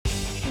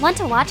Want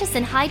to watch us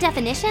in high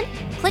definition?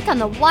 Click on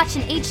the Watch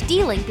in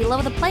HD link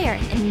below the player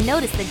and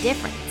notice the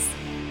difference.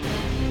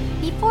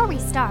 Before we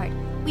start,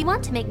 we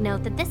want to make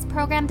note that this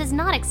program does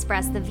not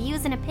express the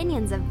views and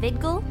opinions of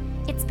VidGul,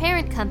 its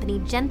parent company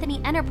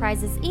Genthany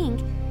Enterprises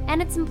Inc.,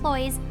 and its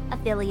employees,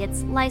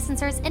 affiliates,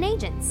 licensors, and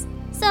agents.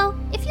 So,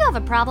 if you have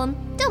a problem,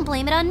 don't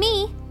blame it on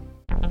me.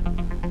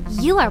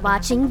 You are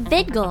watching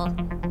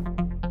VidGul.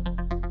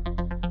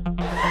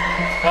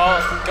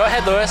 Well, go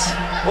ahead, Lewis.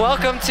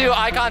 Welcome to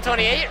Icon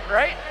 28,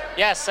 right?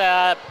 Yes,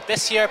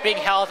 this year being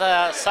held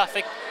at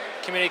Suffolk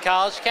Community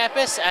College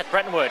campus at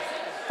Brentwood.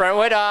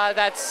 Brentwood,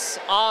 that's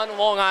on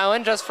Long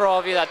Island, just for all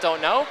of you that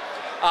don't know,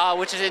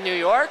 which is in New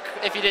York,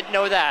 if you didn't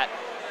know that.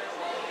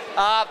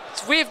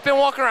 We've been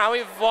walking around,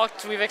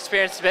 we've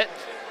experienced a bit.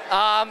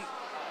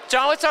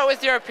 John, let's start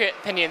with your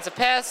opinions of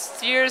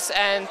past years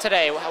and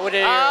today. What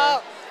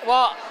are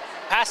Well,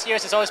 past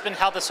years it's always been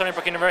held at Stony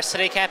Brook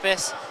University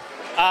campus.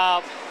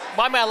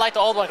 I like the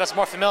old one because it's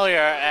more familiar,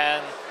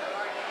 and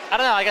I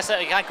don't know, I guess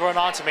it kind of grown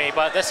on to me,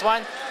 but this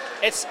one,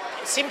 it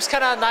seems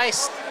kind of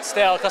nice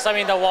still, because I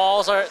mean the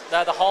walls are,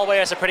 the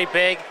hallways are pretty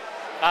big.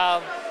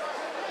 I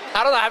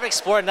don't know, I haven't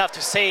explored enough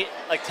to say,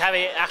 like, to have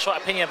an actual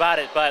opinion about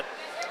it, but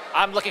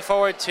I'm looking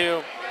forward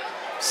to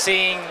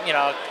seeing,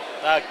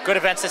 good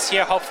events this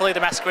year. Hopefully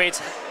the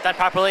masquerade's done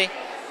properly.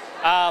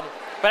 But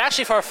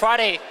actually for a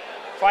Friday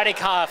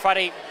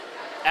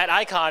at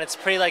Icon, it's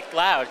pretty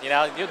loud.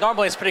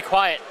 Normally it's pretty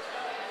quiet.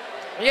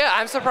 Yeah,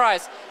 I'm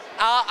surprised.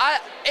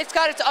 It's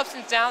got its ups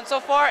and downs so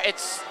far.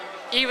 It's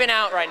even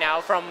out right now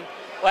from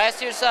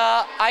last year's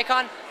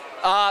Icon.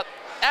 And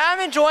I'm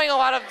enjoying a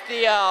lot of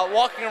the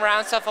walking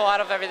around stuff, a lot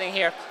of everything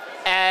here.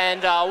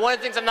 And one of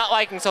the things I'm not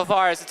liking so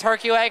far is the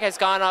turkey leg has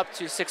gone up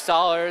to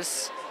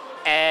 $6,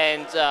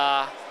 and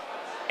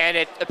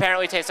it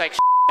apparently tastes like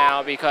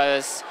now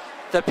because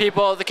the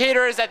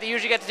caterers that they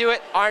usually get to do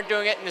it aren't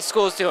doing it, and the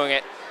school's doing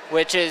it,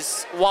 which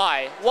is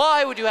why.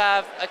 Why would you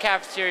have a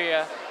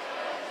cafeteria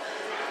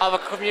of a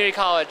community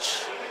college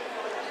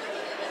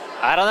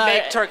I don't know.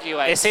 make turkey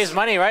legs? It saves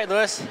money, right,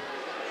 Lewis?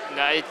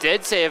 No, it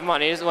did save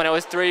money when it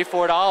was $3,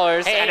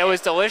 $4, and it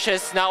was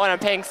delicious. Not when I'm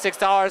paying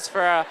 $6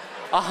 for a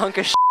hunk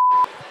of shit.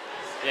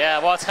 Yeah,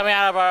 well, it's coming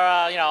out of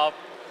our,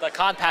 the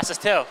con passes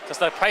too, because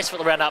the price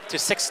ran up to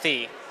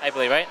 $60, I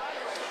believe, right?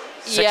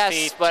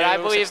 Yes, but I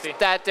believe 60.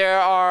 that there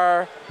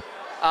are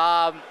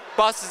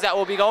buses that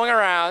will be going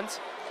around,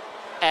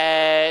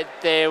 and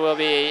they will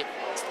be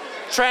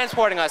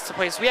transporting us to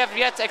places. We have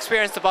yet to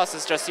experience the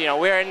buses, just,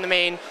 we're in the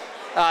main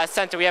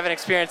center. We haven't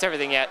experienced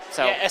everything yet.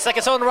 So yeah, it's like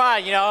its own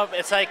ride,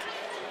 It's like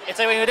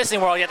when you're in Disney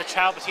World, you have to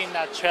travel between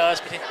trailers.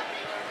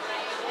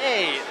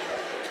 Hey.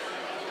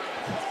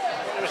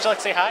 Would you like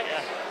to say hi?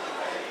 Yeah.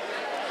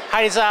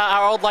 Heidi's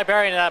our old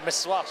librarian,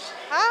 Mrs. Walsh.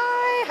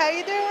 Hi, how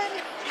you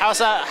doing?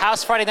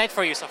 How's Friday night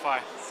for you so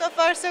far? So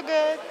far, so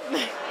good.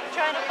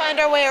 Trying to find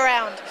our way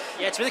around.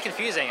 Yeah, it's really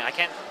confusing. I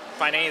can't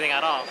find anything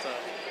at all. So.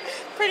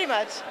 Pretty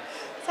much.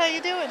 So how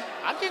you doing?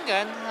 I'm doing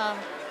good.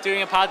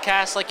 Doing a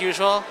podcast like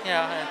usual.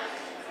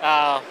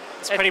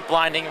 It's pretty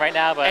blinding right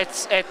now,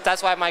 but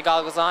that's why my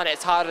goggles on.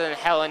 It's hotter than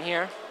hell in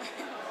here.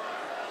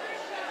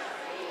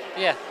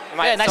 Yeah.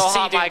 Nice so to see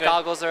hot, you my good.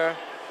 goggles are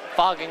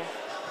fogging.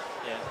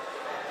 Yeah.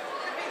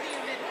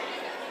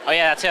 Oh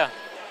yeah, that too.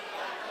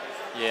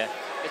 Yeah.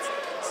 It's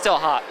still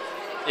hot.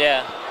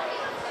 Yeah.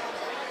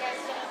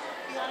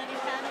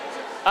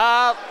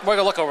 We're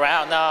gonna look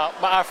around. No,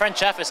 our friend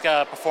Jeff is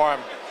gonna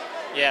perform.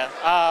 Yeah.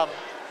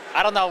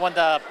 I don't know when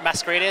the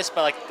masquerade is,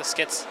 but the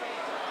skits.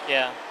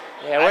 Yeah.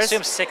 Yeah. I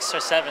assume 6 or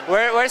 7.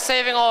 We're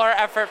saving all our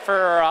effort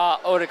for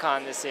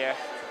Otakon this year.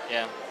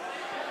 Yeah.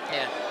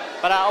 Yeah.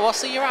 But we'll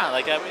see you around.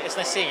 It's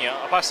nice seeing you.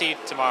 I'll probably see you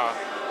tomorrow.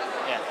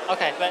 Yeah.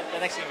 Okay. But the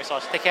next thing, Miss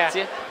Walsh. Take care. See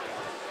ya.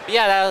 But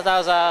yeah,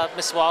 that was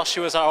Miss Walsh. She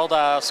was our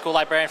old school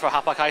librarian for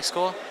Hoplock High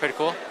School. Pretty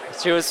cool.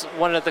 She was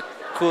one of the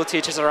cool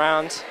teachers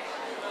around.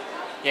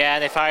 Yeah,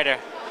 and they fired her.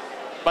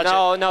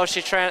 No,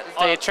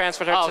 they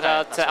transferred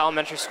her to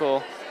elementary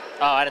school.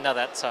 Oh, I didn't know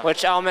that. So.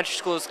 Which elementary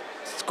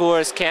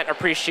schoolers can't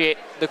appreciate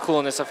the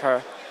coolness of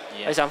her.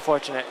 Yeah. It's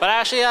unfortunate. But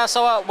actually,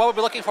 what we'll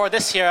be looking for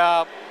this year,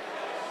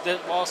 we'll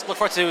look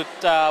forward to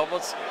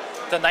what's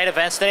the night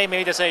events today.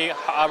 Maybe there's a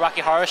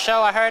Rocky Horror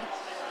Show, I heard.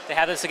 They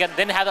have this again.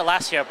 They didn't have it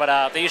last year,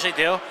 but they usually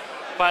do.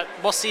 But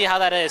we'll see how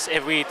that is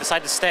if we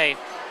decide to stay.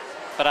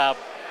 But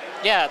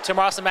yeah,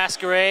 tomorrow's the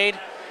masquerade,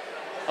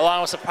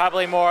 along with some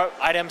probably more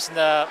items in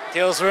the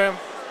deals room.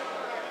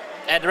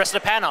 And the rest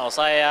of the panels.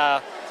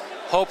 I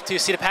hope to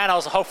see the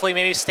panels. Hopefully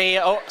maybe stay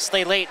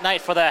late night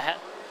for the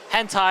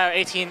hentai or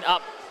 18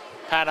 up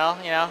panel,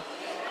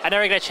 I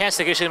never get a chance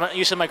to.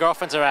 Usually my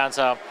girlfriend's around,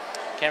 so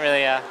can't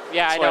really yeah,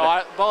 I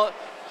know.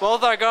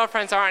 Both our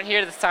girlfriends aren't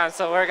here this time,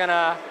 so we're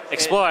gonna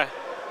explore.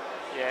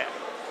 Yeah.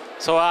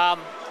 So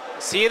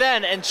see you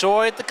then.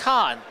 Enjoy the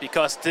con,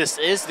 because this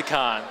is the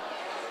con.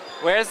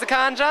 Where's the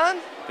con, John?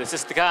 This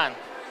is the con.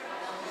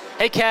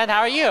 Hey Ken, how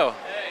are you?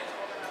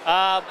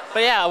 But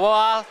yeah,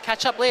 we'll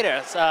catch up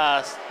later.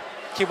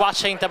 Keep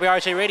watching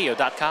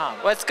WRJRadio.com.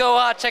 Let's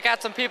go check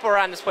out some people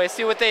around this place,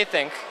 see what they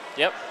think.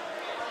 Yep.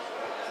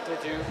 They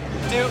do.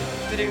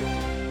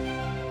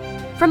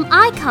 From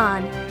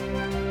Icon,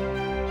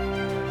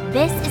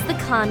 this is the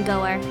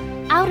Congoer,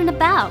 out and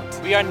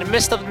about. We are in the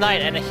midst of the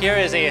night, and here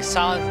is a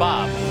Silent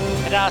Bob.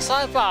 And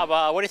Silent Bob,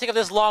 what do you think of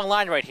this long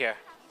line right here?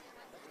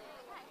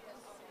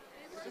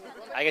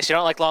 I guess you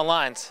don't like long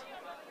lines.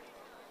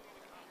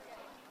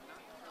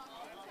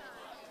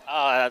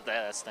 Oh,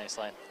 that's a nice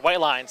line.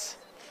 White lines.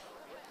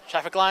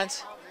 Traffic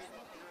lines?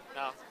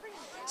 No.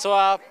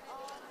 So,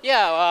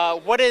 yeah,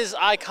 what is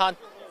Icon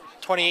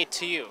 28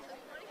 to you?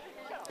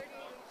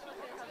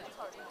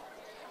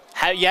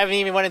 You haven't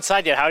even went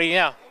inside yet. How do you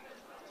know?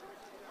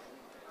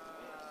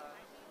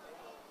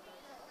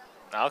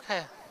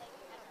 Okay.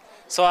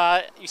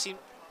 So, you seem,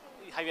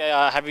 are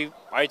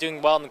you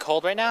doing well in the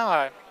cold right now?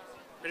 Or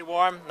pretty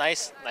warm,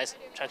 nice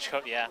trench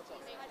coat. Yeah,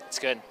 it's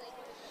good.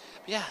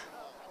 Yeah.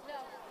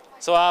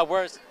 So,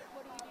 where's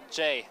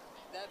Jay?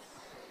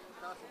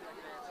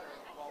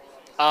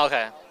 Oh,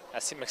 okay.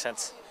 That makes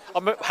sense.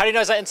 Oh, how do you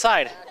know is that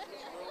inside?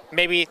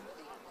 Maybe,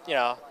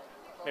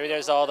 maybe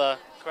there's all the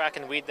crack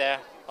and weed there.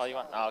 All you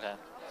want? Oh, okay.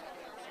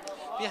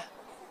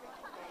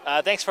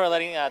 Yeah. Thanks for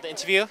letting the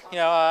interview.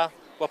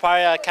 We'll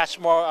probably catch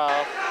more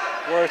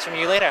words from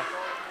you later.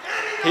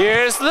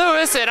 Here's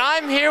Lewis, and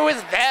I'm here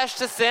with Vash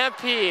the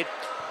Stampede.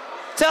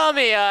 Tell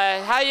me,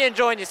 how you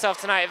enjoying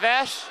yourself tonight,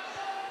 Vash?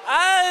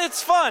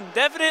 It's fun.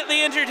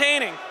 Definitely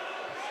entertaining.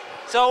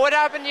 So what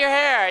happened to your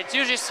hair? It's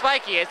usually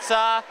spiky. You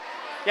have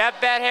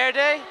a bad hair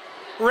day?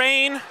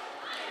 Rain,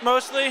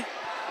 mostly.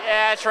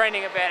 Yeah, it's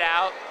raining a bit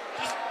out.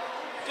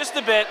 Just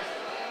a bit.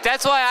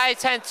 That's why I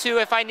tend to,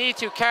 if I need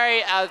to,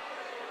 carry a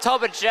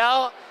tub of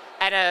gel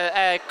and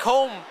a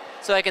comb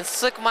so I can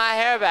slick my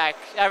hair back.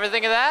 Ever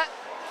think of that?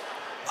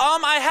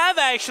 I have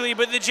actually,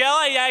 but the gel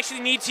I actually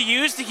need to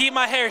use to keep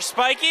my hair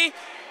spiky,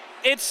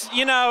 it's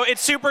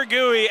super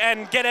gooey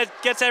and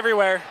gets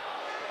everywhere.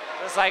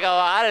 It's like a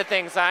lot of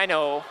things I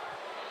know.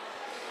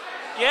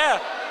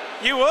 Yeah,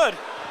 you would.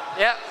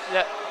 Yep.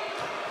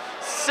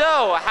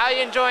 So, how are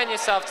you enjoying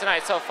yourself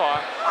tonight so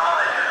far?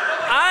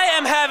 I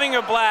am having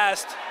a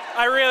blast.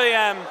 I really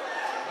am.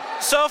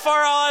 So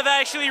far, all I've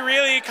actually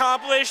really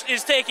accomplished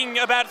is taking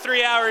about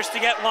 3 hours to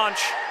get lunch.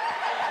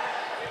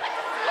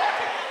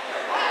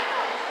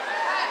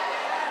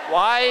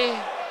 Why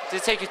did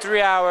it take you 3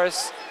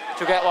 hours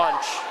to get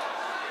lunch?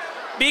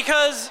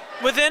 Because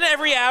within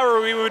every hour,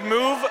 we would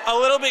move a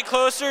little bit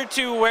closer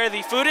to where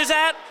the food is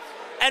at,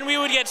 and we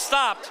would get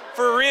stopped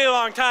for a really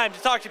long time to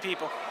talk to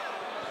people.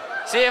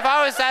 See, if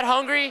I was that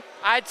hungry,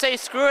 I'd say,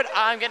 screw it,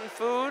 I'm getting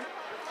food,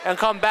 and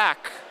come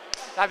back.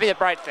 That'd be the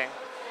bright thing.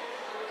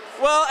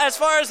 Well, as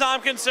far as I'm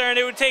concerned,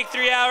 it would take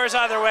 3 hours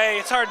either way.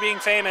 It's hard being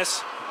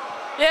famous.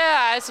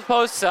 Yeah, I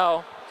suppose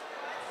so.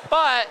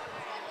 But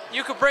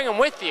you could bring them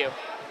with you,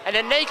 and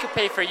then they could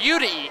pay for you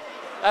to eat.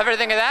 Ever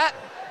think of that?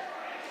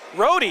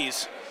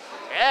 Roadies?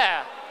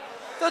 Yeah.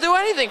 They'll do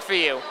anything for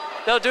you.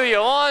 They'll do your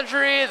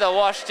laundry, they'll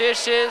wash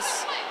dishes.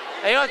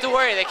 And you don't have to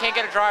worry, they can't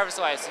get a driver's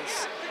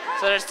license.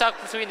 So they're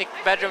stuck between the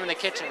bedroom and the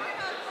kitchen.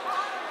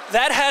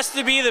 That has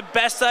to be the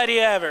best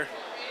idea ever.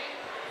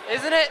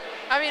 Isn't it?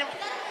 I mean,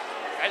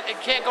 it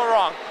can't go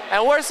wrong.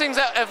 And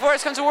if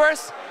worse comes to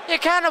worse, you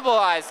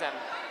cannibalize them.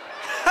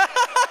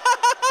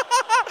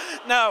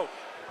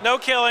 No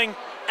killing,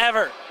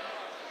 ever.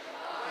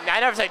 I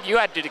never said you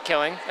had to do the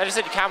killing. I just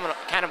said you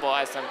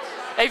cannibalize them.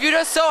 If you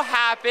just so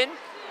happen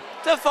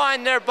to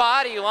find their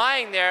body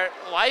lying there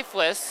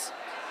lifeless,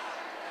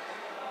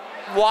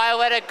 why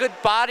let a good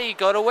body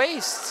go to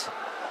waste?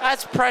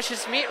 That's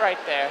precious meat right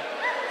there.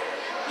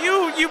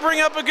 You bring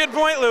up a good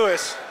point,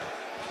 Lewis.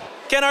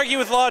 Can't argue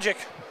with logic.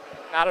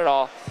 Not at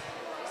all.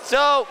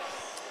 So,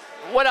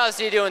 what else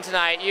are you doing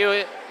tonight?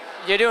 You're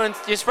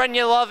spreading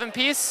your love and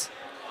peace?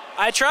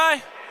 I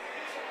try.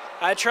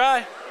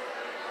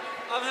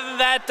 Other than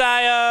that,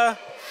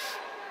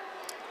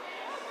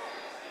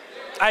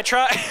 I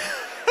try.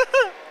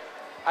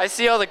 I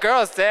see all the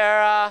girls.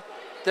 They're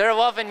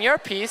loving your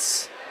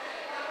peace.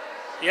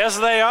 Yes,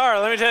 they are.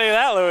 Let me tell you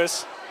that,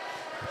 Lewis.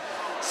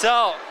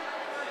 So,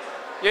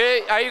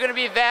 are you going to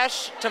be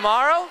Vash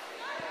tomorrow?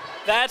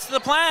 That's the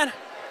plan.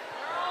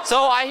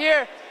 So I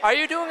hear,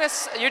 you're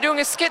doing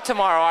a skit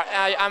tomorrow?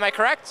 Am I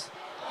correct?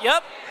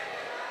 Yep.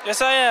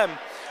 Yes, I am.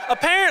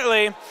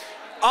 Apparently,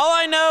 all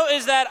I know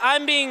is that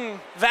I'm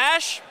being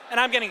Vash and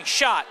I'm getting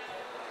shot.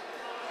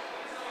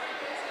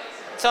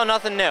 So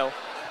nothing new.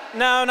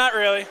 No, not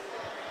really.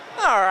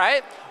 All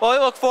right. Well, we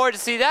look forward to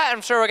see that.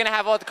 I'm sure we're going to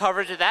have all the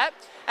coverage of that.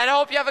 And I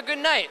hope you have a good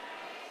night.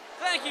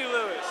 Thank you,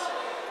 Lewis.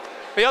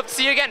 We hope to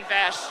see you again,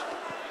 Vash.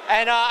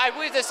 And I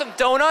believe there's some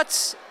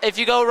donuts. If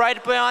you go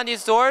right beyond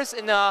these doors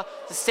in the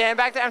stand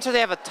back there, I'm sure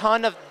they have a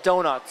ton of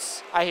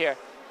donuts, I hear.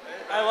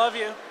 I love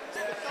you.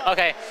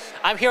 Okay,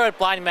 I'm here at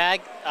Blind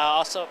Mag,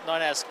 also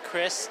known as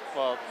Chris,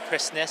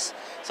 Chrisness.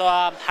 So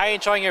how are you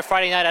enjoying your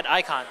Friday night at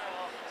Icon?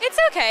 It's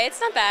okay.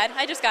 It's not bad.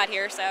 I just got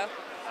here, so.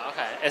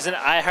 Okay.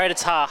 I heard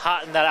it's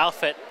hot in that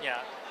outfit. Yeah.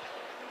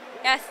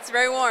 Yes, it's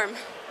very warm.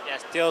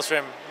 Yes, deals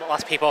room.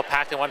 Lots of people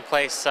packed in one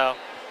place. So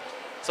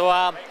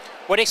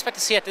what do you expect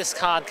to see at this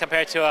con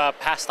compared to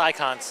past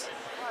Icons?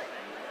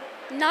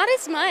 Not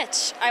as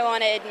much, I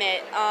want to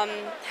admit.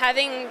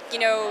 Having,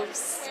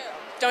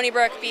 Stony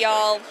Brook be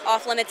all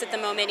off limits at the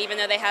moment, even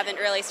though they haven't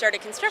really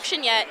started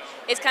construction yet,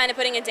 is kind of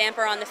putting a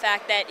damper on the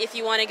fact that if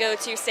you want to go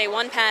to, say,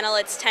 one panel,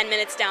 it's 10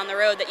 minutes down the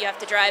road that you have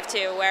to drive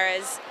to,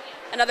 whereas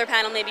another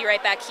panel may be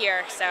right back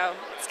here. So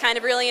it's kind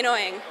of really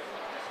annoying.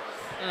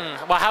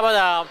 Well, how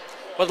about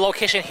with the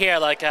location here?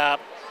 Like,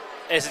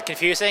 is it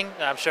confusing?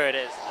 I'm sure it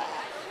is.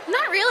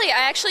 Not really.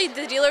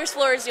 The dealer's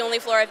floor is the only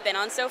floor I've been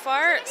on so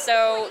far,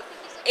 so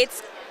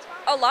it's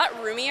a lot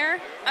roomier,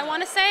 I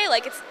want to say.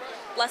 Like, it's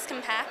less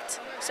compact.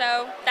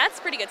 So that's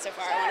pretty good so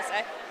far, I want to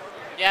say.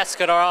 Yeah, it's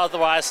good. Or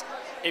otherwise,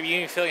 if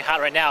you're feeling hot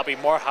right now, it'll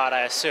be more hot,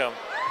 I assume.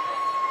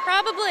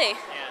 Probably.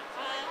 Yeah.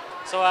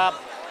 So,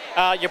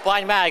 your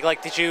blind mag,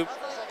 like, did you?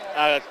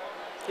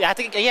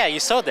 You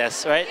sewed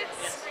this, right?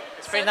 Yes.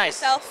 It's pretty nice.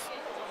 Sewed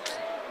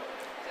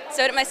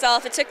it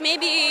myself. It took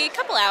maybe a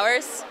couple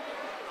hours.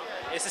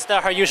 Is this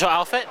her usual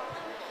outfit?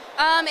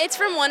 It's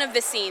from one of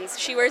the scenes.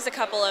 She wears a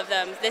couple of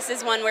them. This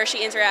is one where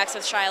she interacts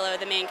with Shiloh,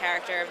 the main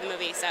character of the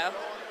movie.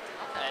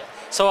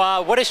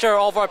 So, what is your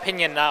overall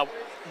opinion?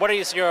 What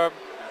is your?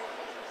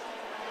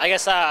 I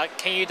guess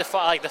can you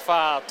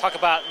talk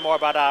about more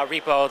about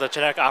Repo, the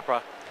generic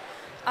opera?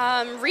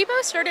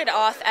 Repo started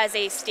off as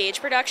a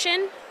stage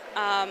production,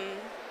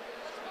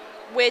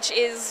 which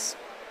is.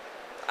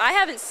 I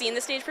haven't seen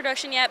the stage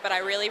production yet, but I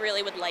really,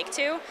 really would like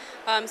to.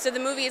 So the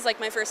movie is like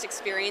my first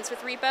experience with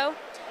Repo.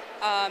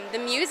 The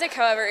music,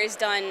 however, is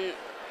done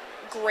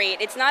great.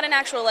 It's not an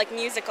actual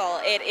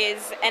musical. It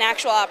is an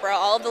actual opera.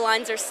 All of the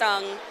lines are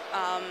sung.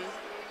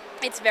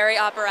 It's very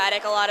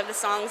operatic, a lot of the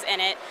songs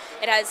in it.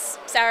 It has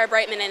Sarah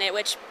Brightman in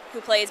it, who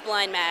plays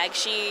Blind Mag.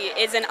 She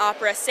is an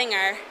opera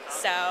singer,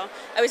 so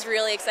I was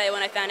really excited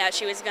when I found out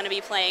she was going to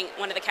be playing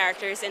one of the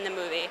characters in the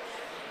movie.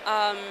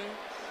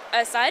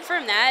 Aside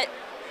from that,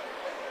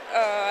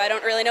 I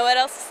don't really know what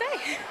else to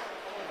say.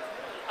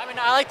 I mean,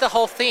 I like the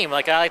whole theme.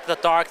 Like, I like the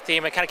dark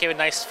theme. It kind of gave a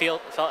nice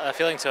feeling to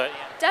it. Yeah.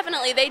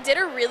 Definitely. They did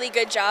a really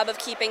good job of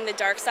keeping the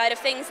dark side of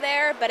things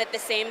there, but at the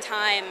same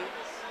time,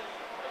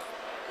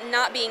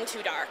 not being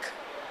too dark.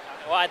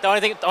 Well,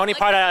 the only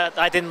part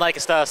I didn't like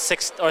is the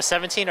 6 or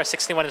 17 or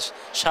 16 when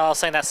Shiloh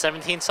sang that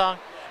 17 song.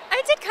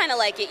 I did kind of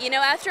like it.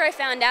 After I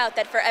found out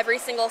that for every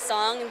single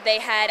song they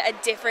had a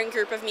different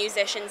group of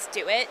musicians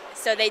do it,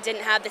 so they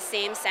didn't have the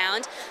same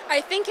sound, I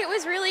think it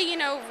was really,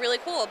 really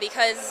cool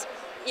because,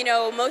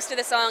 most of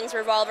the songs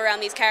revolve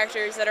around these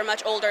characters that are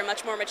much older,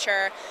 much more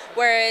mature,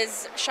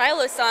 whereas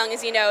Shiloh's song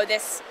is,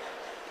 this,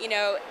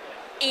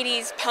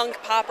 80s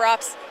punk pop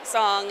rock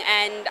song,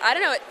 and I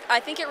don't know, I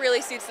think it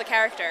really suits the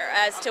character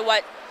as to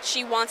what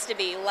she wants to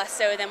be, less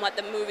so than what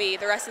the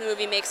rest of the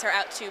movie makes her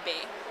out to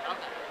be.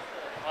 Okay.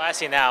 Well, I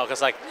see now,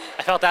 because I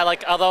felt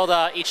that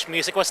although each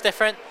music was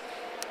different,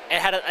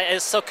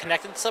 it's so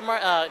connected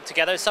somewhere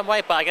together in some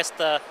way. But I guess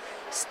the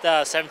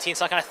 17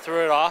 song kind of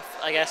threw it off.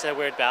 I guess in a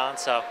weird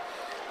balance. So,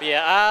 but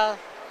yeah.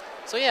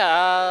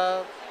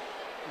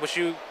 Would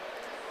you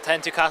do you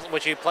plan to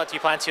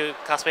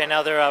cosplay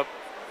another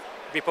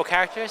Repo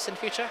characters in the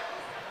future?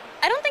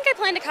 I don't think I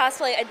plan to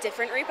cosplay a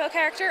different Repo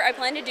character. I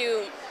plan to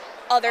do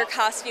other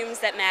costumes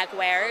that Mag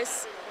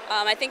wears.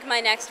 I think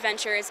my next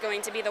venture is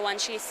going to be the one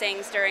she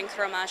sings during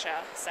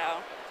Chromaja. So.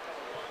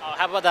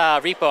 How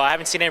about Repo? I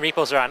haven't seen any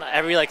Repos around.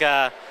 Every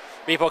Repo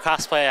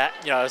cosplay,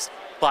 is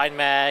Blind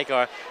Mag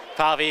or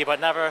Pavi, but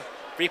never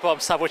Repo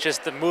himself, which is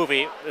the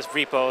movie, is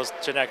Repo's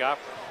generic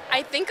opera.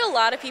 I think a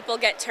lot of people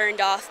get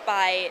turned off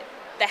by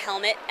the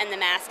helmet and the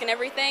mask and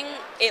everything.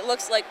 It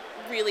looks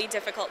really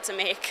difficult to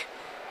make,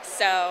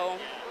 so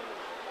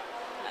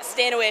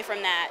staying away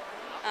from that.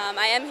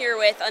 I am here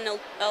with a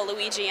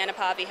Luigi and a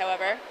Pavi,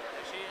 however.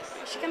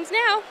 She comes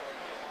now.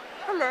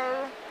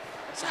 Hello.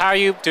 So how are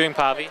you doing,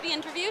 Pavi? Be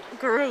interviewed?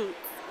 Great.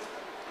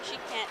 She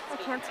can't speak.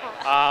 I can't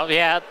talk.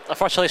 Yeah,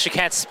 unfortunately she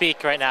can't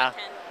speak right now.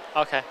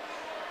 Okay.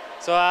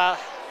 So how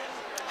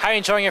are you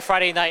enjoying your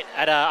Friday night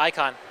at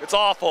Icon? It's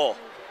awful.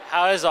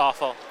 How is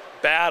awful?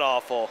 Bad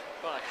awful.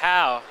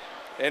 How?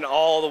 In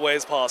all the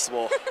ways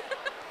possible.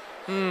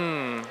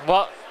 Well,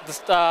 what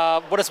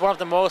is one of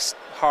the most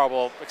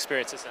horrible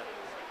experiences then?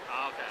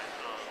 Okay.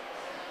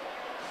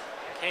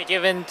 Can you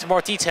give into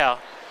more detail?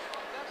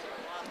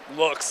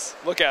 Looks.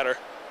 Look at her.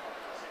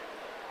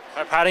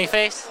 Her pouting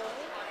face?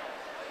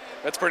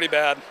 That's pretty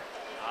bad.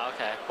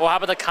 Okay. Well, how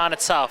about the con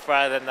itself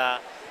rather than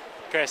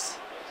Chris?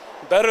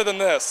 Better than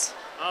this.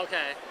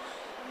 Okay.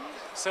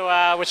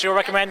 So, would you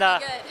recommend?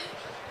 Good.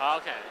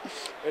 Okay.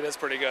 It is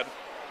pretty good.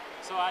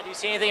 So, do you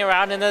see anything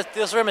around in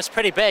this room? Is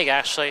pretty big,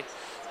 actually.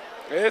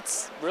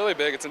 It's really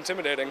big. It's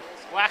intimidating.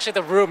 Well, actually,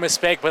 the room is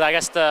big, but I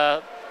guess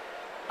the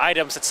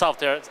items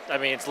itself,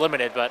 it's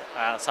limited, but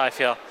that's how I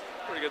feel.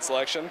 Pretty good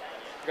selection.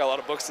 Got a lot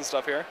of books and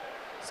stuff here.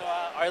 So,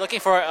 are you looking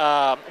for?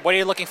 What are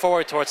you looking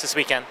forward towards this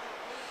weekend?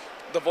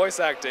 The voice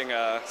acting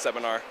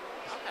seminar. Okay.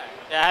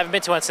 Yeah, I haven't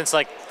been to one since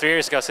 3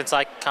 years ago, since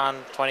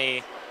Icon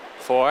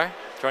 24,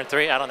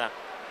 23. I don't know.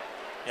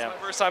 Yeah. It's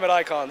my first time at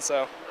Icon,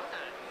 so.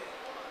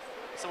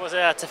 So was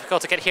it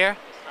difficult to get here?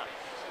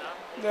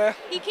 Yeah.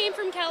 He came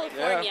from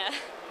California.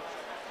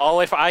 All the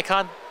way for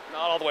Icon?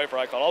 Not all the way for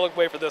Icon. All the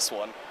way for this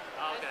one.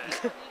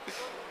 Okay.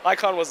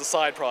 Icon was a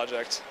side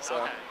project,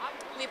 so Okay.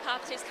 We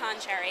popped his con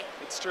cherry.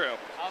 it's true.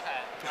 Okay.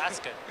 That's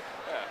good.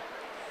 Yeah.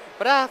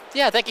 But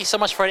yeah, thank you so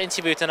much for the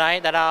interview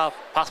tonight, and I'll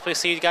possibly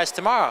see you guys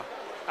tomorrow.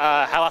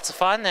 Have lots of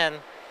fun and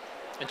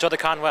enjoy the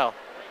con well.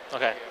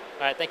 Okay.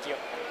 All right. Thank you.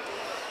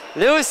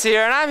 Lewis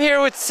here, and I'm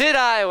here with Sid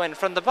Iwan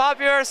from the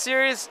popular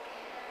series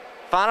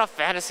Final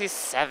Fantasy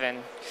VII.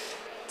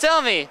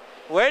 Tell me,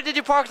 where did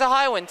you park the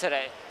Highwind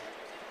today?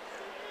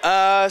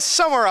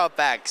 Somewhere out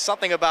back.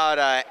 Something about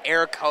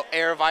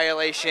air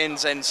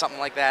violations and something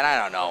like that.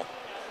 I don't know.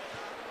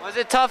 Was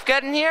it tough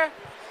getting here?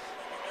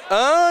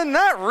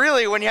 Not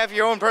really when you have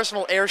your own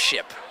personal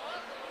airship.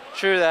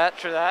 True that,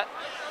 true that.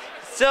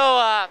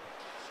 So,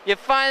 you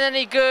find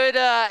any good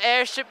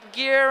airship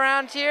gear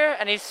around here?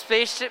 Any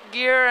spaceship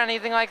gear,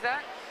 anything like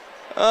that?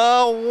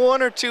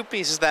 One or two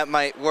pieces that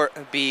might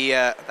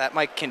that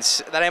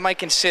I might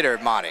consider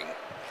modding.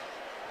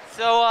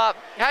 So,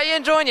 how you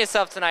enjoying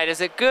yourself tonight?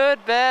 Is it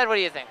good, bad? What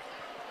do you think?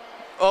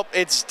 Oh,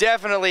 it's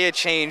definitely a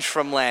change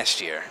from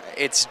last year.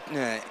 It's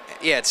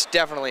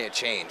definitely a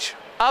change.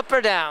 Up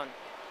or down?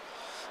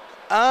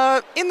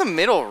 In the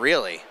middle,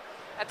 really.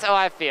 That's how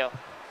I feel.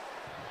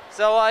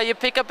 So, you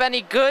pick up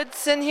any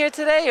goods in here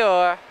today,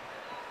 or?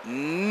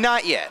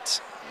 Not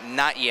yet.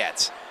 Not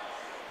yet.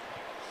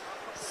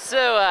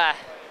 So,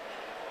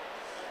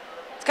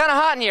 it's kind of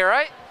hot in here,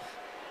 right?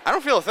 I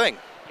don't feel a thing.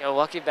 You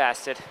lucky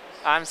bastard.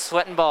 I'm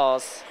sweating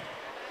balls.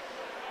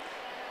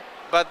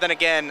 But then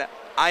again,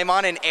 I'm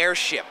on an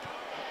airship.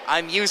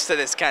 I'm used to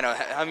this kind of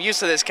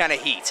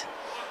heat.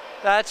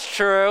 That's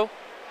true.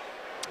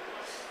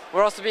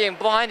 We're also being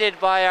blinded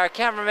by our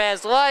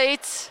cameraman's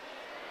lights.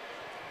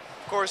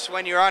 Of course,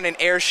 when you're on an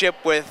airship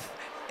with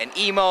an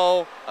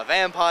emo, a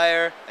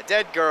vampire, a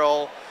dead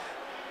girl,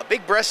 a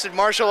big-breasted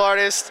martial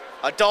artist,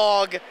 a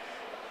dog, Big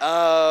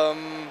black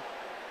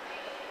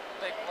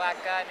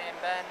guy named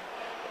Ben.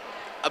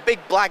 a big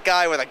black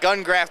guy with a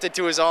gun grafted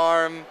to his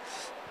arm,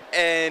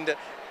 and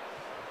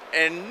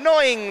an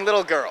annoying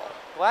little girl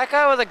Black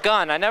guy with a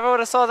gun. I never would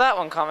have saw that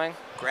one coming.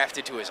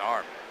 grafted to his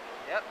arm.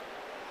 Yep.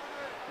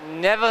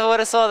 Never would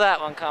have saw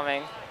that one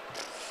coming.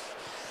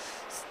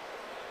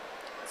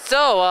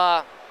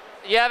 So,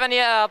 you have any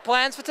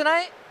plans for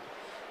tonight?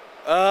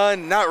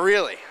 Not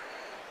really.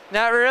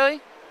 Not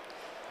really?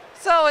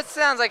 So it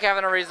sounds like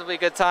having a reasonably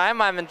good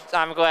time. I'm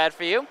glad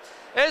for you.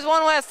 There's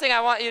one last thing I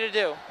want you to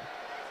do.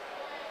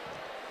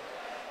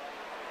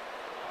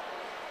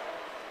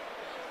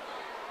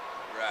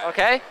 Right.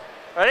 Okay?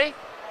 Ready?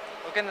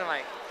 Look in the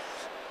mic.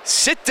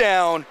 Sit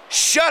down,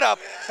 shut up,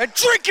 and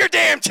drink your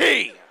damn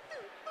tea!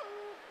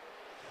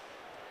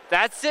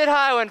 That's Sid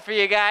Highwind for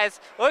you guys.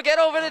 We'll get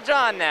over to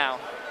John now.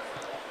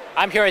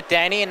 I'm here with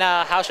Danny, and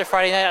how's your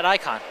Friday night at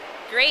Icon?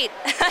 Great.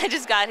 I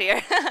just got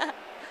here.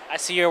 I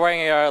see you're wearing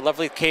your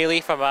lovely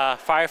Kaylee from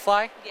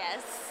Firefly.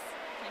 Yes.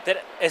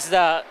 Is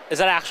that an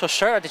actual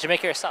shirt, or did you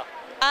make it yourself?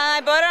 I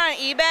bought it on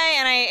eBay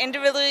and I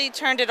individually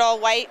turned it all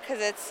white because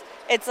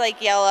it's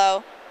like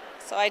yellow.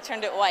 So I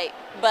turned it white.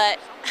 But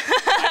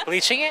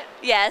Bleaching it?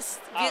 yes,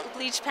 Oh.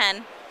 bleach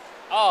pen.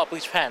 Oh,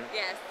 bleach pen.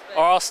 Yes.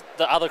 Or else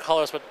the other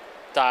colors would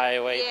die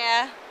away.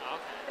 Yeah.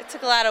 Okay. It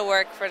took a lot of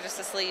work for just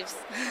the sleeves.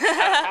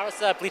 How does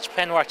the bleach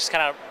pen work? Just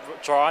kind of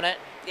draw on it?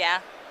 Yeah.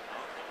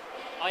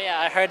 Oh yeah,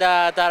 I heard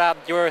that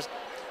you were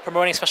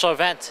promoting a special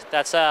event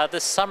that's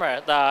this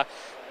summer.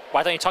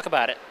 Why don't you talk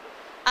about it?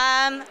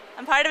 I'm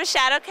part of a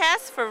shadow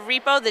cast for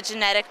Repo, the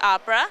Genetic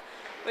Opera.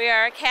 We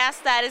are a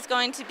cast that is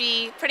going to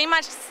be pretty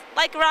much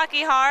like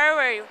Rocky Horror,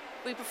 where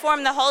we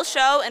perform the whole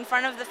show in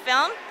front of the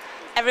film.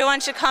 Everyone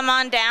should come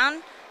on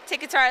down.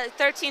 Tickets are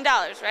 $13,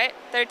 right?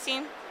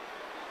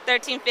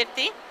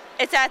 $13.50.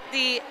 It's at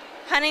the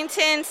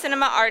Huntington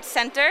Cinema Arts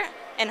Center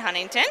in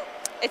Huntington.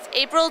 It's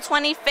April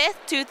 25th,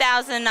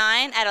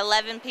 2009 at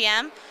 11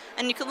 p.m.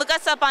 And you can look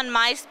us up on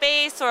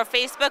MySpace or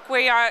Facebook,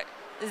 where we are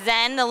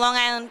Zen, the Long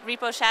Island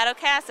Repo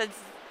Shadowcast. It's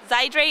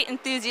Zydrate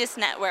Enthusiast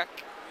Network.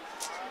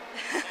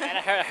 And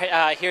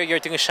I hear you're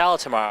doing Shallow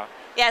tomorrow.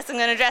 Yes, I'm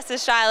going to dress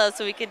as Shiloh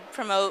so we could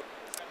promote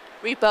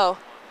Repo.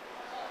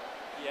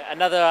 Yeah,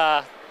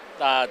 another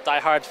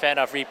diehard fan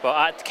of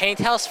Repo. Can you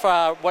tell us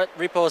what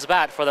Repo is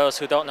about for those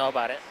who don't know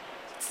about it?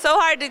 It's so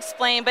hard to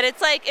explain, but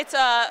it's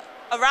a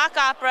rock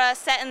opera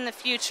set in the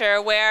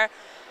future where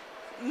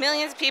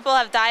millions of people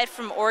have died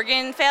from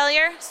organ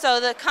failure. So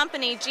the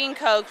company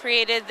GeneCo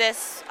created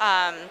this.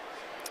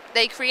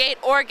 They create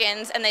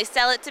organs and they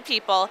sell it to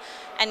people,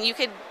 and you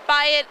could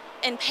buy it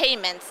in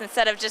payments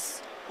instead of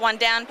just one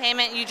down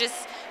payment.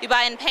 You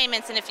buy in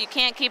payments, and if you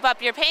can't keep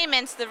up your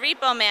payments, the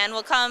Repo Man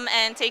will come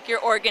and take your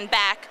organ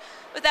back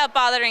without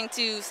bothering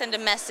to send a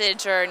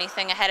message or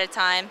anything ahead of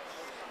time.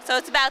 So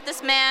it's about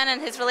this man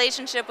and his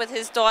relationship with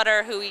his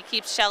daughter, who he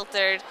keeps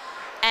sheltered,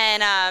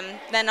 and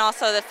then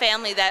also the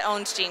family that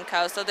owns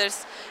GeneCo. So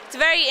it's a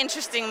very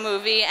interesting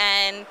movie,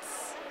 and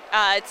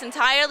it's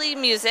entirely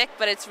music,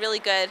 but it's really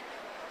good.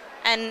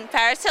 And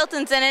Paris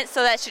Hilton's in it,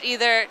 so that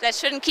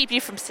shouldn't keep you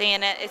from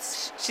seeing it.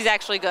 She's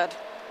actually good.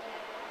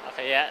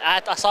 Okay,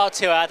 yeah, I saw it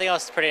too. I think it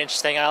was pretty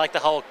interesting. I like the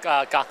whole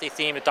gothy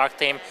theme, the dark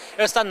theme.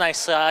 It was done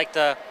nice. I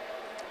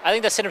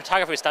think the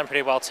cinematography was done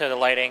pretty well too. The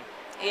lighting.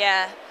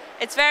 Yeah,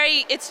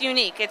 it's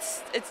unique.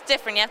 It's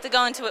different. You have to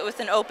go into it with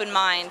an open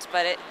mind,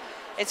 but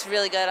it's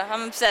really good.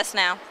 I'm obsessed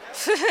now.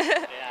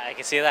 Yeah, I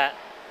can see that.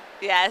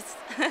 Yes.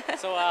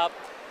 So,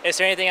 is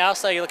there anything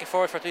else that you're looking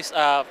forward for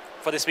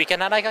this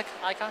weekend at Icon?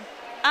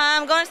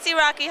 I'm going to see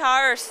Rocky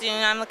Horror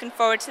soon. I'm looking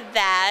forward to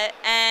that,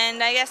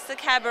 and I guess the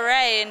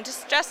cabaret and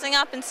just dressing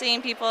up and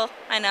seeing people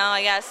I know.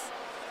 I guess.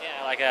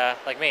 Yeah,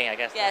 like me, I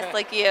guess. Yes,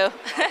 like you.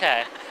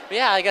 Okay. But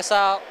yeah, I guess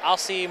I'll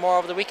see you more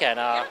over the weekend.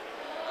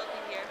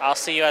 I'll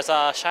see you as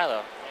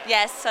Shiloh.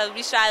 Yes, so it'll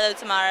be Shiloh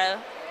tomorrow.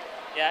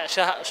 Yeah,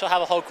 she'll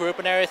have a whole group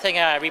and everything.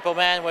 Repo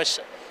Man, which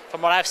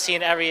from what I've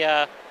seen, every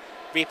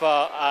group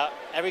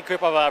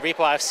of Repo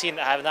I've seen,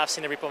 I have not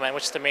seen the Repo Man,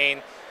 which is the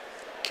main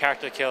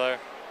character killer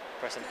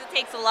person. It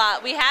takes a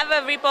lot. We have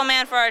a Repo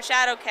Man for our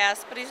shadow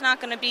cast, but he's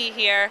not going to be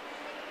here,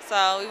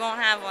 so we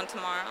won't have one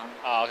tomorrow.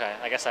 Oh, okay.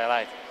 I guess I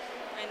lied.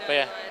 I know But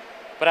yeah. you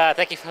would. But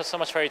thank you so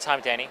much for your time,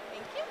 Danny.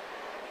 Thank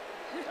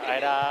you. All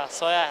right.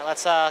 So yeah,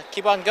 let's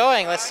keep on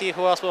going. Let's see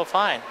who else we'll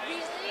find.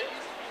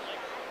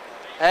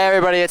 Hey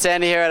everybody, it's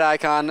Andy here at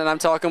Icon, and I'm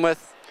talking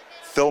with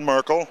Phil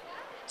Merkel.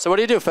 So what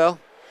do you do, Phil?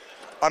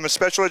 I'm a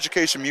special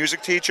education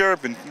music teacher.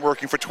 I've been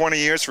working for 20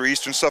 years for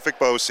Eastern Suffolk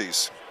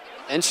BOCES.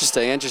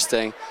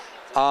 Interesting.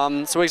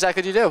 So what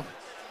exactly do you do?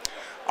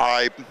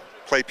 I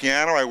play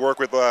piano. I work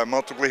with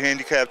multiply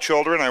handicapped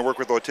children. I work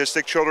with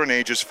autistic children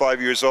ages 5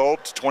 years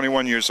old to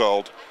 21 years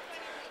old.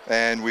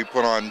 And we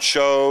put on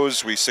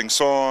shows, we sing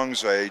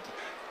songs, I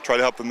try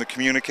to help them to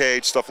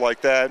communicate, stuff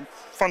like that.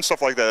 Fun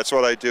stuff like that. That's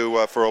what I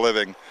do for a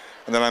living.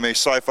 And then I'm a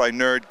sci-fi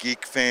nerd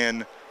geek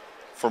fan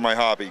for my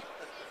hobby.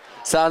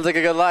 Sounds like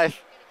a good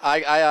life.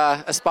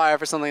 I aspire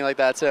for something like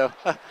that too.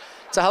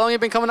 So how long have you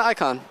been coming to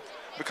Icon?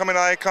 Becoming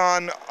an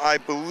Icon, I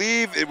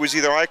believe it was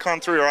either Icon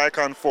 3 or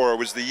Icon 4. It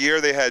was the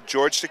year they had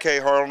George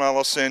Takei, Harlan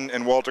Ellison,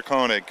 and Walter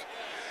Koenig.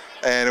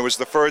 And it was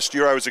the first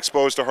year I was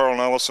exposed to Harlan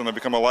Ellison. I've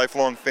become a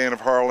lifelong fan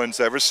of Harlan's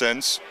ever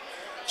since.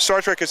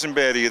 Star Trek isn't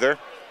bad either.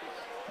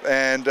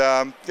 And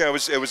it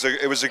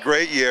was a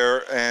great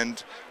year.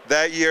 And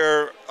that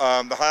year,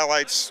 the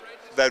highlights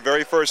that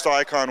very first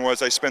Icon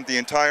was I spent the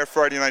entire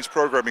Friday night's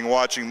programming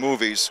watching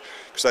movies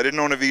because I didn't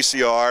own a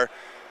VCR.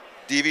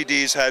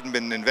 DVDs hadn't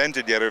been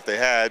invented yet, or if they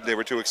had, they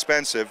were too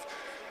expensive.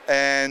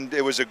 And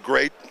it was a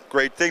great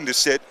thing to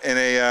sit in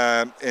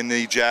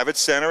the Javits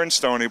Center in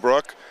Stony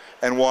Brook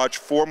and watch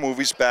 4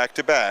 movies back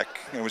to back.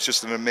 It was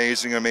just an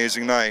amazing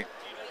night.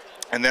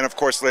 And then, of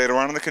course, later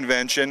on in the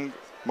convention,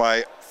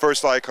 my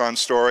first Icon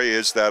story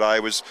is that I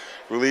was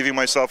relieving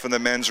myself in the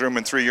men's room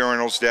and 3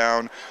 urinals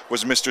down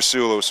was Mr.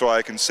 Sulu. So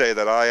I can say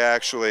that I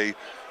actually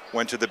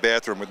went to the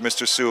bathroom with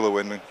Mr. Sulu.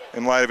 And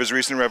in light of his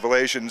recent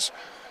revelations,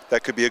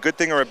 that could be a good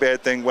thing or a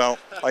bad thing. Well,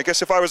 I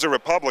guess if I was a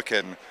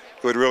Republican,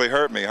 it would really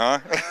hurt me, huh?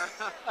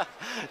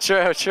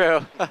 True.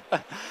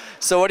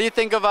 So what do you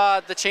think of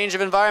the change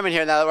of environment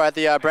here now that we're at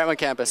the Brentwood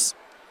campus,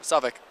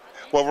 Suffolk?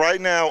 Well, right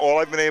now, all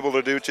I've been able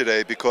to do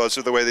today, because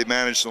of the way they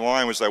managed the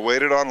line, was I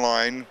waited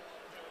online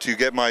to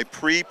get my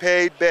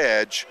prepaid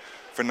badge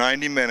for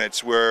 90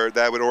 minutes, where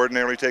that would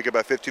ordinarily take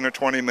about 15 or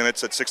 20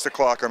 minutes at 6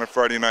 o'clock on a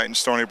Friday night in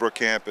Stony Brook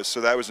campus.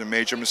 So that was a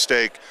major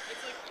mistake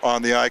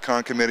on the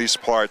Icon committee's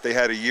part. They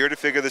had a year to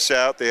figure this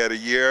out. They had a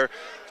year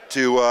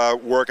to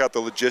work out the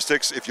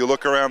logistics. If you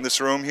look around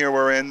this room here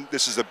we're in,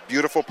 this is a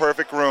beautiful,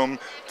 perfect room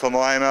to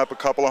line up a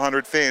couple of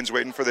hundred fans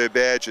waiting for their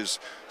badges.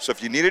 So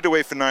if you needed to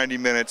wait for 90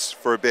 minutes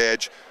for a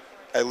badge,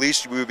 at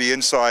least you would be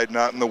inside,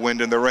 not in the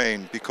wind and the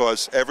rain,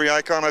 because every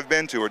Icon I've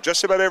been to, or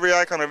just about every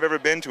Icon I've ever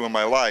been to in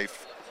my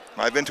life,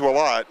 I've been to a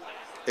lot,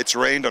 it's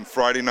rained on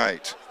Friday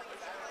night.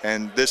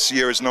 And this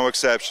year is no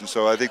exception,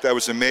 so I think that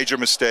was a major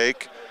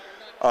mistake.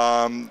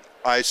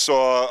 I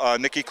saw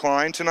Nikki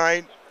Klein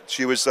tonight.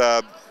 She was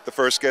the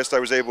first guest I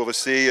was able to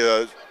see.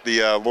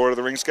 The Lord of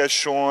the Rings guest,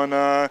 Sean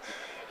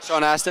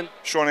Astin.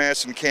 Sean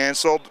Astin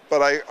canceled,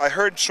 but I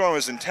heard Sean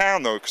was in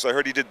town though, because I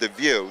heard he did The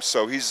View,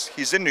 so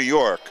he's in New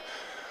York.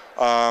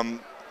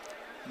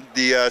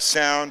 The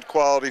sound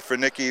quality for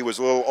Nikki was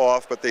a little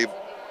off, but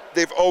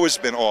they've always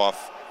been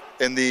off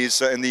in these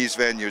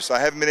venues. I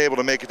haven't been able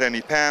to make it to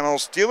any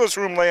panels. Dealer's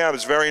room layout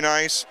is very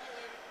nice.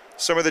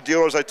 Some of the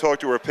dealers I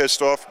talked to were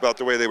pissed off about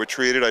the way they were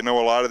treated. I know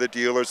a lot of the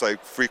dealers, I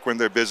frequent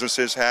their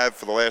businesses, have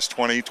for the last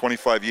 20,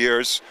 25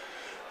 years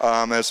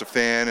as a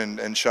fan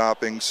and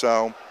shopping.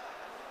 So,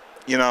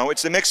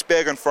 it's a mixed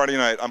bag on Friday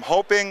night. I'm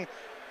hoping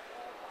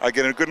I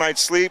get a good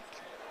night's sleep.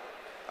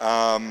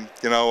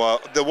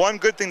 The one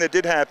good thing that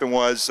did happen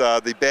was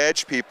the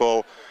badge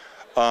people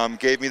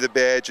gave me the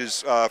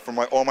badges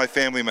for all my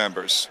family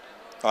members.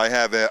 I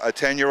have a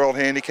 10-year-old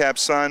handicapped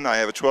son. I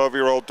have a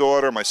 12-year-old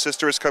daughter. My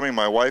sister is coming.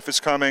 My wife is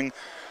coming.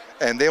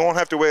 And they won't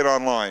have to wait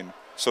online.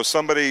 So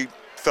somebody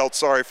felt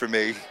sorry for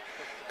me,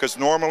 because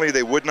normally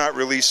they would not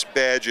release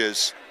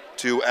badges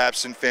to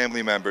absent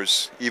family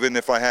members, even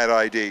if I had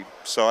ID.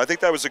 So I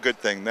think that was a good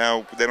thing.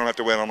 Now they don't have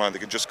to wait online. They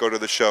can just go to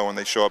the show and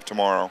they show up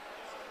tomorrow.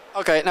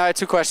 Okay, now I have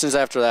 2 questions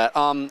after that.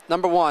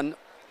 Number one,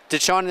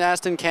 did Sean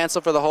Astin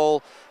cancel for the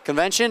whole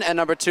convention? And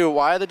number 2,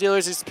 why are the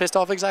dealers pissed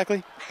off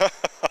exactly?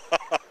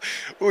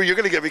 Ooh, you're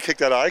going to get me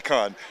kicked out of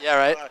Icon. Yeah,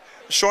 right.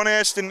 Sean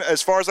Astin,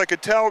 as far as I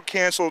could tell,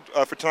 canceled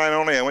for tonight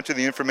only. I went to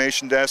the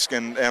information desk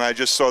and I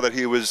just saw that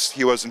he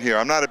wasn't here.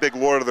 I'm not a big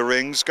Lord of the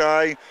Rings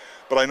guy,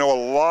 but I know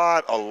a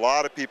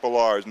lot of people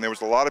are. And there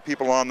was a lot of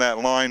people on that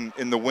line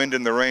in the wind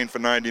and the rain for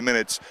 90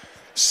 minutes,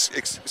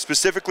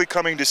 specifically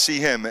coming to see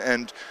him.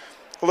 And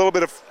a little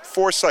bit of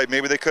foresight,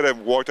 maybe they could have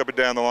walked up and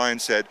down the line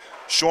and said,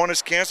 Sean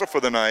is canceled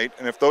for the night.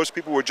 And if those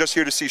people were just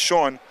here to see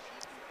Sean,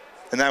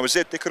 and that was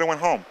it, they could have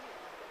went home.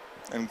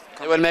 And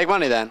they wouldn't make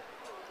money then.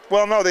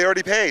 Well, no, they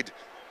already paid.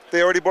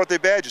 They already bought their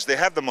badges. They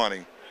have the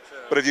money.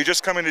 But if you're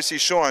just coming to see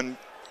Sean,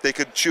 they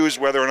could choose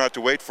whether or not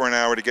to wait for an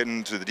hour to get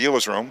into the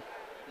dealer's room,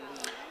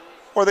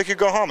 or they could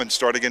go home and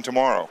start again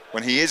tomorrow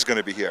when he is going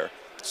to be here.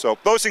 So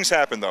those things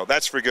happen, though.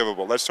 That's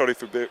forgivable. That's totally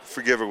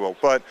forgivable.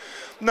 But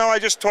no, I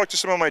just talked to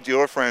some of my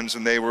dealer friends,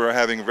 and they were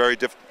having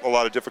a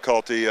lot of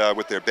difficulty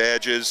with their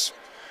badges.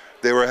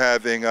 They were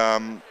having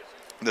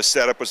the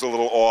setup was a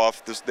little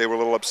off. They were a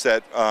little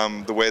upset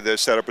the way the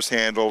setup was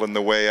handled and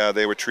the way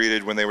they were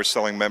treated when they were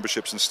selling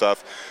memberships and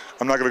stuff.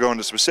 I'm not going to go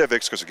into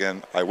specifics because,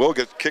 again, I will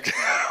get kicked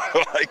out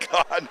of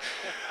Icon.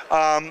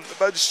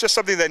 But it's just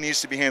something that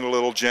needs to be handled a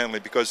little gently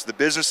because the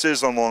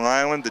businesses on Long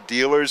Island, the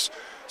dealers,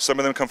 some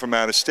of them come from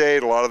out of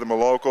state. A lot of them are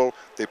local.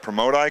 They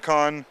promote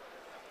Icon.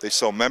 They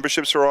sell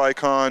memberships for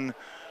Icon.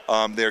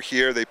 They're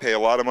here. They pay a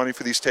lot of money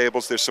for these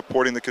tables. They're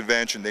supporting the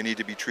convention. They need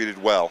to be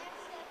treated well.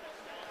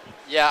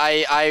 Yeah,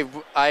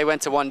 I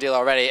went to one dealer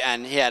already,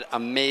 and he had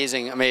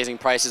amazing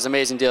prices,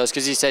 amazing deals,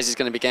 because he says he's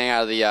going to be getting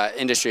out of the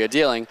industry of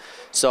dealing.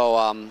 So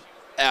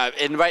right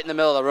in the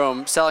middle of the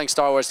room, selling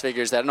Star Wars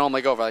figures that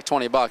normally go for like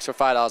 $20 for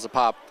 $5 a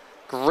pop.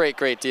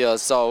 Great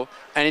deals. So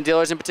any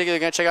dealers in particular you're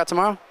going to check out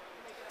tomorrow?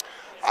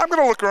 I'm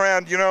going to look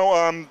around. You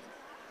know,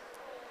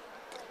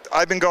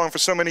 I've been going for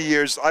so many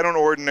years. I don't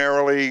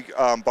ordinarily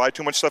buy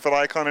too much stuff at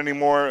Icon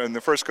anymore. In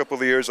the first couple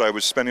of years, I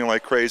was spending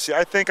like crazy.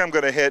 I think I'm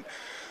going to hit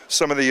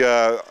some of the,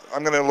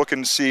 I'm going to look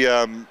and see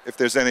if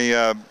there's any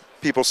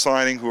people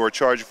signing who are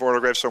charging for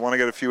autographs, so I want to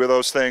get a few of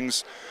those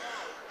things.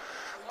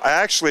 I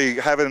actually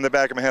have it in the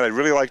back of my head. I'd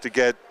really like to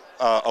get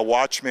a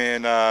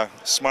Watchman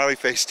smiley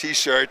face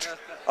t-shirt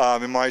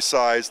in my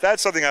size.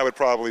 That's something I would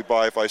probably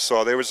buy if I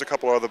saw. There was a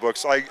couple other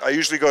books. I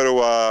usually go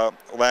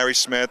to Larry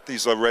Smith.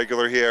 He's a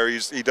regular here.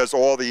 He does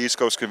all the East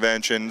Coast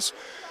conventions,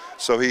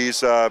 so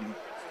he's a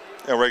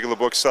regular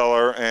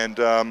bookseller.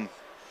 And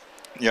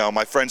you know,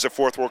 my friends at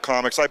Fourth World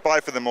Comics, I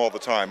buy for them all the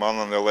time. I'm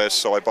on their list,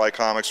 so I buy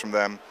comics from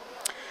them.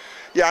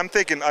 Yeah, I'm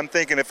thinking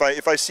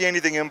if I see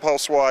anything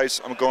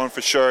impulse-wise, I'm going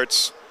for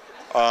shirts.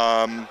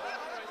 I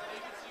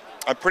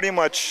pretty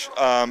much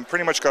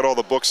got all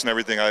the books and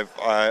everything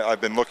I've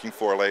been looking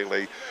for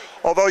lately.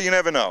 Although you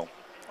never know.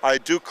 I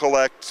do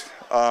collect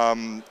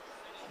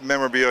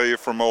memorabilia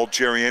from old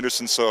Jerry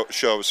Anderson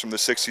shows from the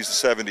 60s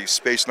and 70s,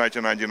 Space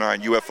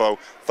 1999, UFO,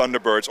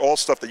 Thunderbirds, all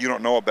stuff that you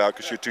don't know about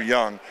because you're too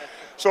young.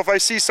 So if I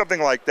see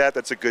something like that,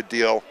 that's a good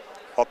deal.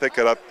 I'll pick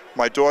it up.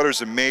 My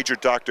daughter's a major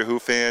Doctor Who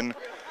fan,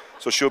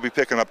 so she'll be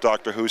picking up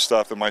Doctor Who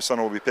stuff, and my son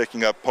will be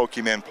picking up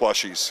Pokemon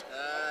plushies.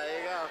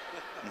 There you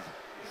go.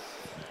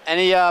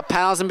 Any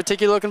panels in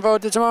particular looking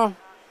forward to tomorrow?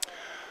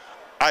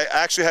 I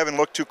actually haven't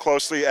looked too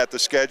closely at the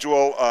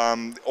schedule.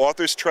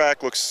 Author's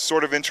track looks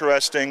sort of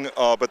interesting,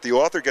 but the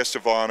author guest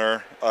of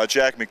honor,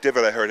 Jack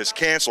McDivitt, I heard, has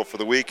canceled for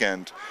the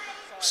weekend.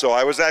 So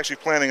I was actually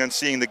planning on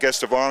seeing the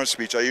guest of honor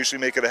speech. I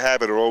usually make it a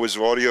habit to always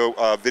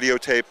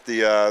videotape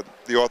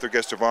the author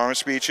guest of honor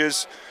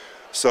speeches.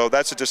 So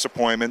that's a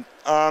disappointment.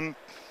 A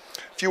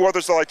few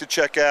others I like to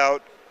check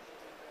out.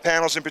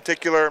 Panels in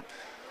particular,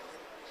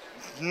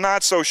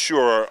 not so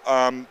sure.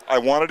 I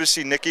wanted to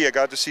see Nikki. I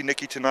got to see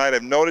Nikki tonight.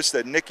 I've noticed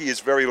that Nikki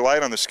is very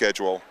light on the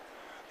schedule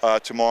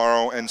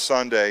tomorrow and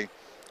Sunday.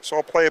 So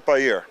I'll play it by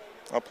ear.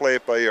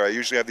 I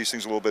usually have these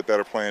things a little bit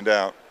better planned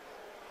out.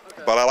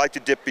 Okay. But I like to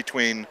dip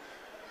between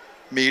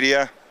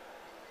media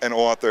and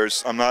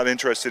authors. I'm not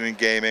interested in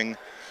gaming.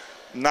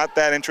 Not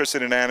that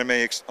interested in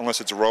anime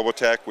unless it's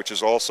Robotech, which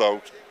is also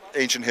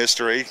ancient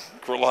history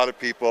for a lot of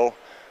people.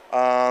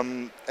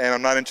 And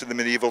I'm not into the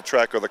medieval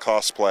trek or the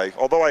cosplay,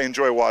 although I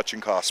enjoy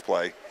watching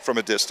cosplay from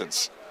a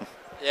distance.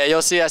 Yeah,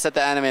 you'll see us at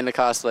the anime and the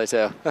cosplay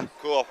too.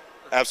 Cool.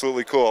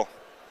 Absolutely cool.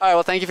 All right,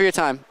 well, thank you for your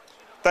time.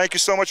 Thank you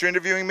so much for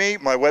interviewing me.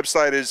 My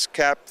website is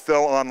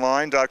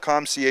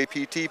capphilonline.com,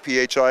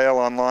 CAPTPHIL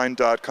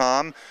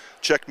online.com.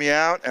 Check me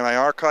out, and I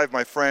archive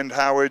my friend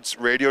Howard's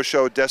radio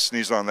show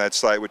Destinies on that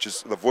site, which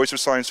is the voice of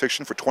science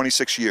fiction for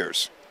 26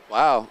 years.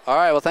 Wow. All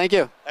right, well, thank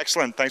you.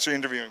 Excellent. Thanks for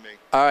interviewing me.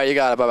 All right, you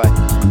got it.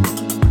 Bye-bye.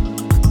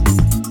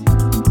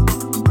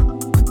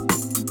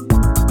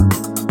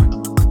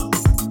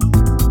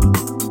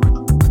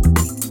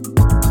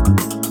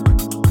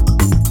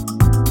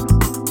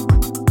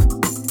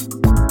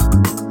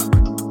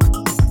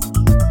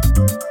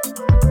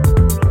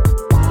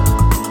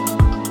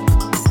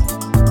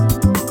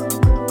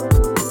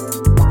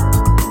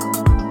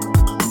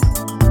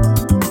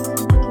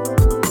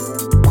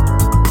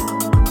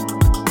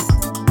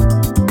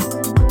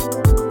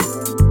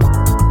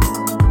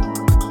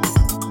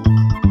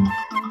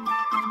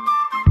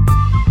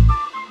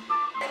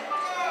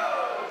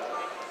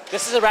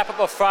 This is a wrap-up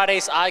of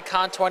Friday's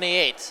Icon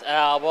 28.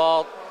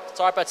 We'll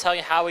start by telling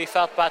you how we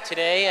felt about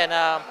today and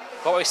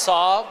what we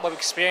saw, what we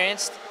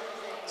experienced.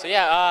 So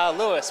yeah,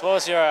 Lewis, what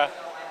was your...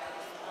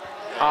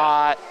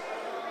 Hot.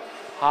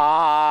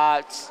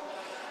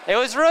 It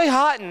was really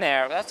hot in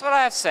there. That's what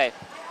I have to say.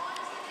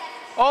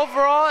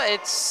 Overall,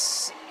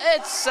 it's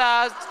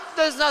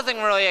there's nothing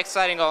really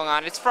exciting going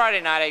on. It's Friday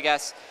night, I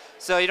guess,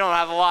 so you don't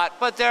have a lot.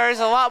 But there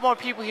is a lot more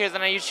people here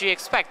than I usually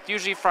expect.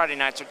 Usually Friday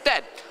nights are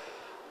dead.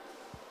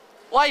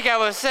 Like I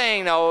was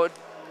saying, though,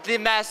 the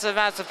massive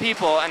amounts of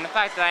people and the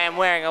fact that I am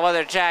wearing a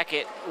leather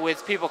jacket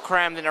with people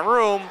crammed in a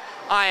room,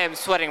 I am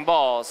sweating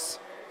balls.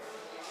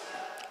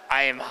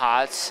 I am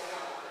hot,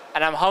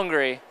 and I'm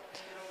hungry.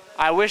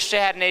 I wish they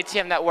had an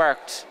ATM that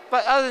worked.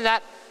 But other than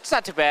that, it's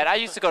not too bad. I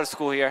used to go to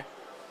school here,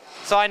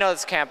 so I know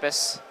this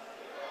campus.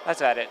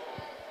 That's about it.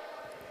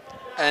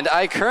 And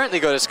I currently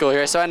go to school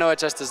here, so I know it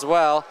just as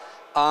well.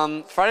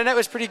 Friday night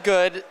was pretty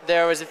good.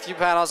 There was a few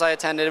panels I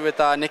attended with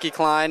Nikki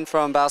Klein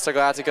from Battlestar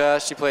Galactica.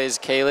 She plays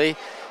Kaylee.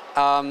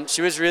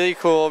 She was really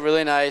cool,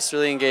 really nice,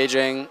 really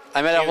engaging.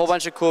 I met a whole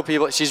bunch of cool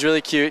people. She's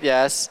really cute,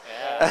 yes.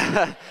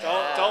 Yeah.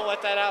 Don't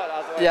let that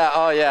out. Yeah,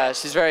 oh yeah,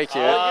 she's very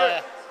cute.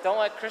 Don't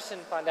let Kristen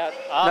find out.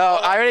 No,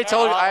 I already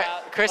told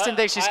Kristen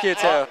thinks she's cute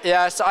too.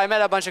 Yeah, so I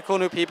met a bunch of cool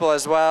new people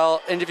as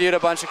well, interviewed a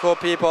bunch of cool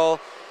people.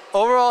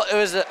 Overall, it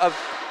was a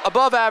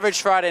above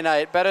average Friday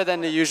night, better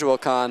than the usual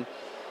con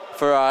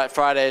for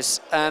Fridays.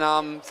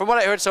 And from what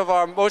I heard so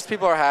far, most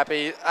people are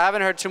happy. I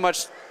haven't heard too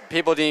much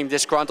people being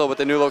disgruntled with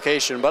the new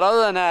location, but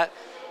other than that,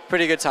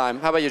 pretty good time.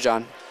 How about you,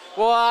 John?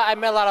 Well, I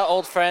met a lot of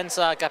old friends,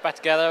 got back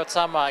together with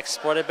some,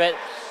 explored a bit.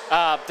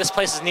 This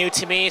place is new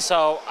to me,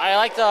 so I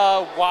like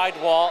the wide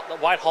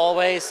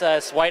hallways.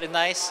 It's white and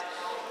nice.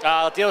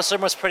 The dealer's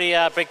room was pretty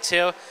big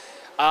too.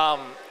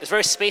 It's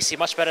very spacey,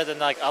 much better than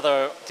like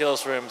other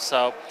dealer's rooms,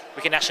 so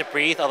we can actually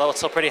breathe, although it's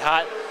still pretty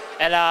hot.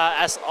 And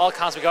as all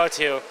cons we go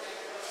to,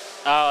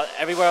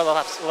 everywhere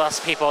lots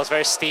of people, it's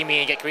very steamy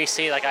and get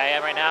greasy like I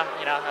am right now.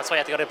 You know, that's why you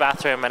have to go to the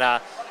bathroom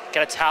and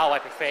get a towel,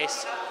 wipe your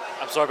face,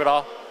 absorb it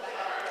all.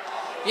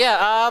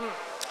 Yeah,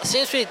 it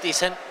seems pretty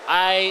decent.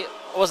 I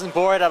wasn't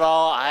bored at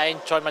all. I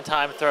enjoyed my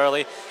time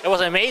thoroughly. It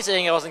wasn't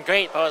amazing, it wasn't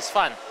great, but it was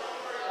fun.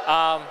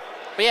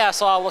 But yeah,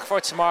 so I'll look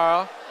forward to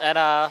tomorrow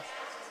and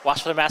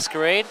watch for the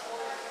masquerade.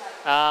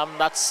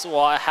 That's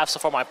what I have so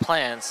far my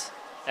plans.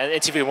 And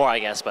interview more, I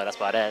guess, but that's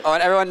about it. Oh,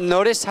 and everyone,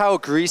 notice how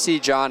greasy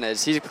John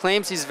is. He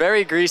claims he's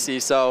very greasy,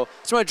 so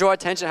just want to draw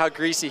attention to how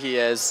greasy he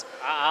is.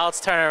 I'll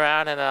turn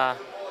around and... Yeah,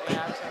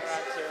 I'll turn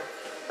around too.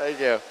 Thank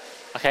you.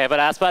 Okay, but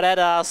that's about it.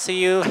 I'll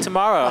see you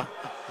tomorrow.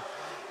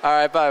 All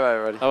right, bye-bye,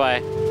 everybody.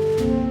 Bye-bye.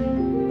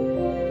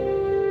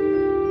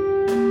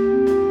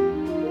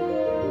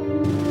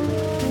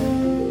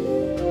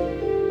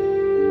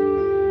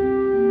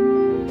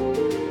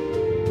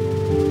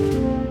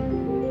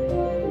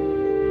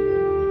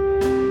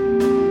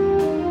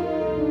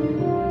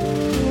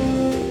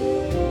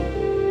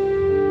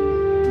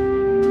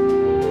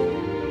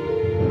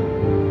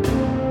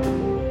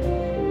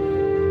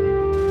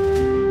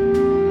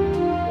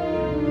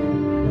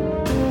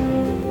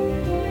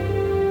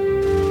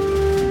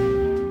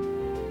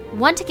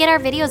 Want to get our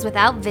videos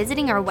without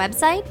visiting our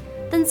website?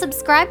 Then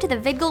subscribe to the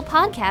VidGull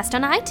podcast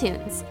on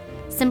iTunes.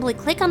 Simply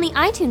click on the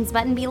iTunes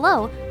button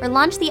below or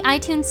launch the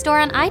iTunes store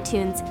on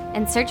iTunes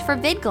and search for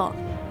VidGull.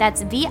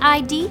 That's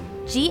VIDGLE.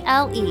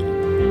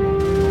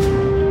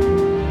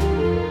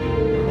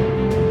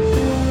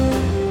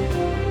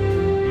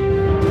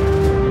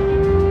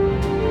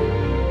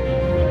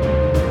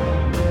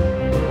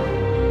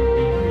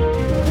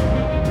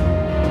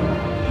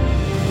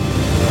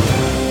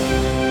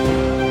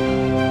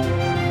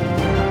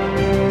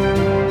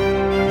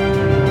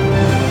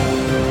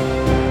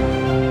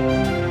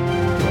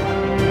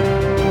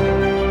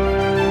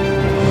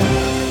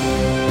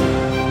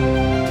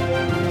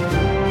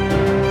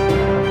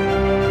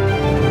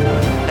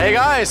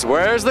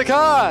 Where's the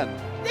con?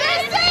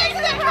 This is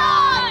the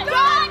con.com!